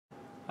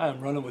Hi, I'm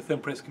Roland with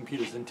Impress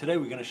Computers, and today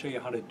we're going to show you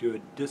how to do a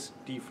disk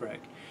defrag.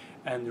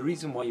 And the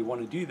reason why you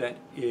want to do that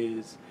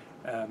is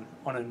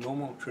on a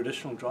normal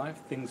traditional drive,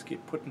 things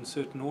get put in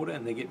certain order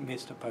and they get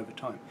messed up over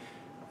time.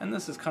 And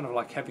this is kind of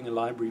like having a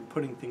library,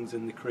 putting things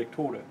in the correct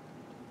order.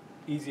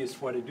 Easiest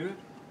way to do it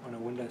on a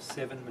Windows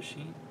 7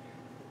 machine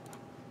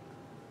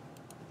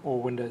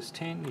or Windows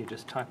 10, you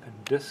just type in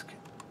disk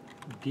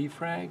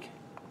defrag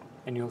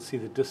and you'll see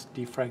the disk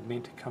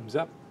defragmenter comes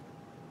up.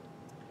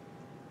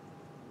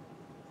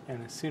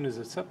 And as soon as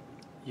it's up,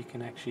 you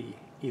can actually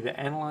either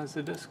analyze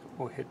the disk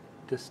or hit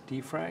disk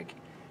defrag,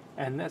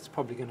 and that's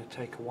probably going to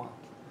take a while.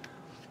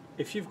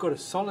 If you've got a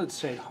solid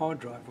state hard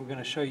drive, we're going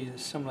to show you a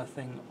similar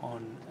thing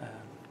on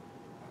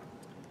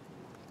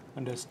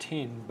Windows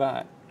 10,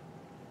 but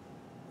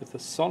with the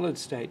solid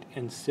state,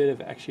 instead of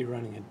actually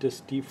running a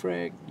disk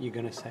defrag, you're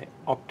going to say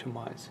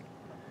optimize.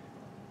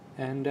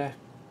 And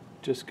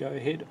just go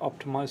ahead,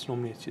 optimize.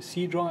 Normally it's your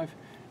C drive,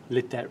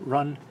 let that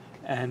run,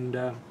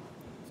 and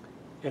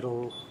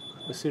it'll,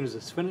 as soon as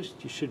it's finished,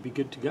 you should be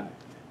good to go.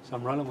 So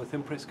I'm Roland with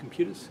Impress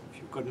Computers. If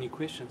you've got any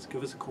questions,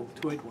 give us a call,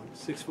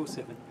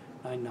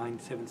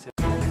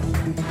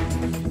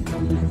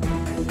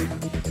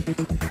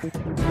 281-647-9977.